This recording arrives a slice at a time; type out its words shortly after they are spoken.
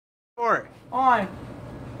For it. On.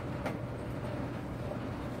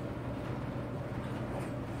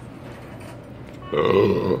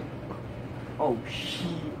 Oh shit.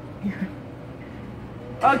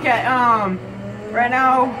 Okay, right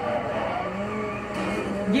now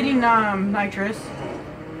getting nitrous.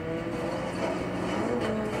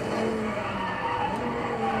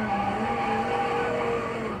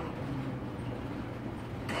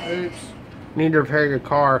 Oops. Need to repair your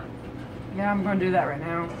car. Yeah, I'm gonna do that right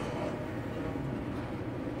now.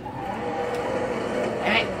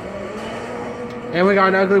 And we got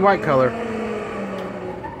an ugly white color.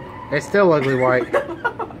 It's still ugly white.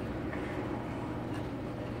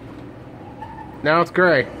 Now it's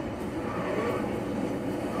gray.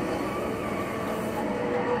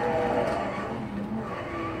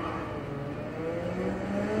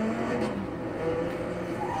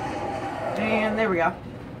 And there we go.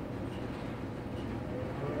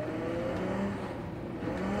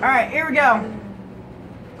 Alright, here we go.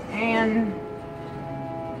 And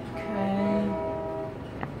okay.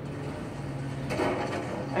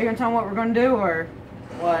 Are you gonna tell me what we're gonna do or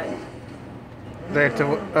what? They have to,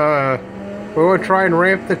 we're gonna try and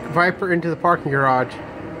ramp the Viper into the parking garage.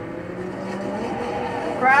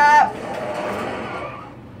 Crap!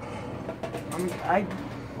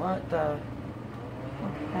 What the?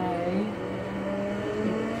 Okay.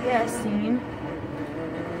 Guessing.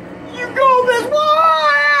 You go this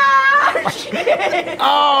way! Shit!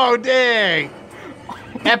 Oh, dang!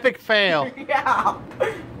 Epic fail. Yeah.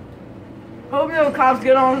 Hope no cops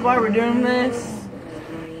get on us while we're doing this.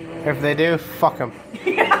 If they do, fuck them.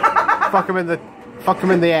 Fuck them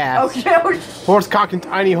in the ass. Okay. Oh, Horse cock and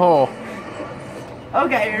tiny hole.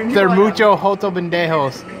 okay. They're mucho joto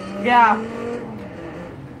pendejos. Yeah.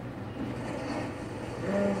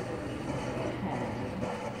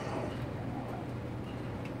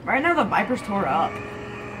 Right now the Viper's tore up.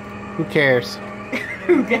 Who cares?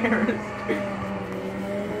 Who cares?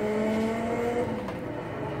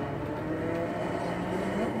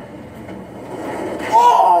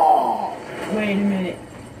 Oh! Wait a minute.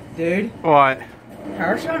 Dude. What?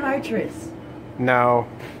 Partial nitrous. No.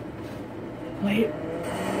 Wait.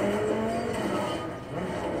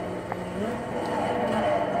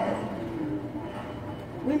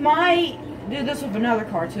 We might do this with another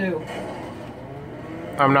car too.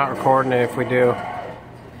 I'm not recording it if we do.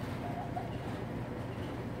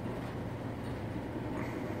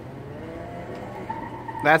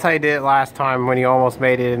 That's how you did it last time when you almost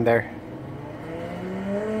made it in there.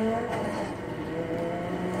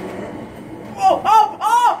 Oh! Oh!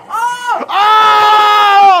 Oh!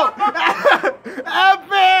 Oh!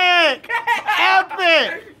 Epic!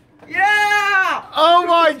 Epic! Yeah! Oh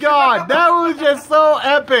my god, that was just so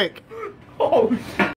epic!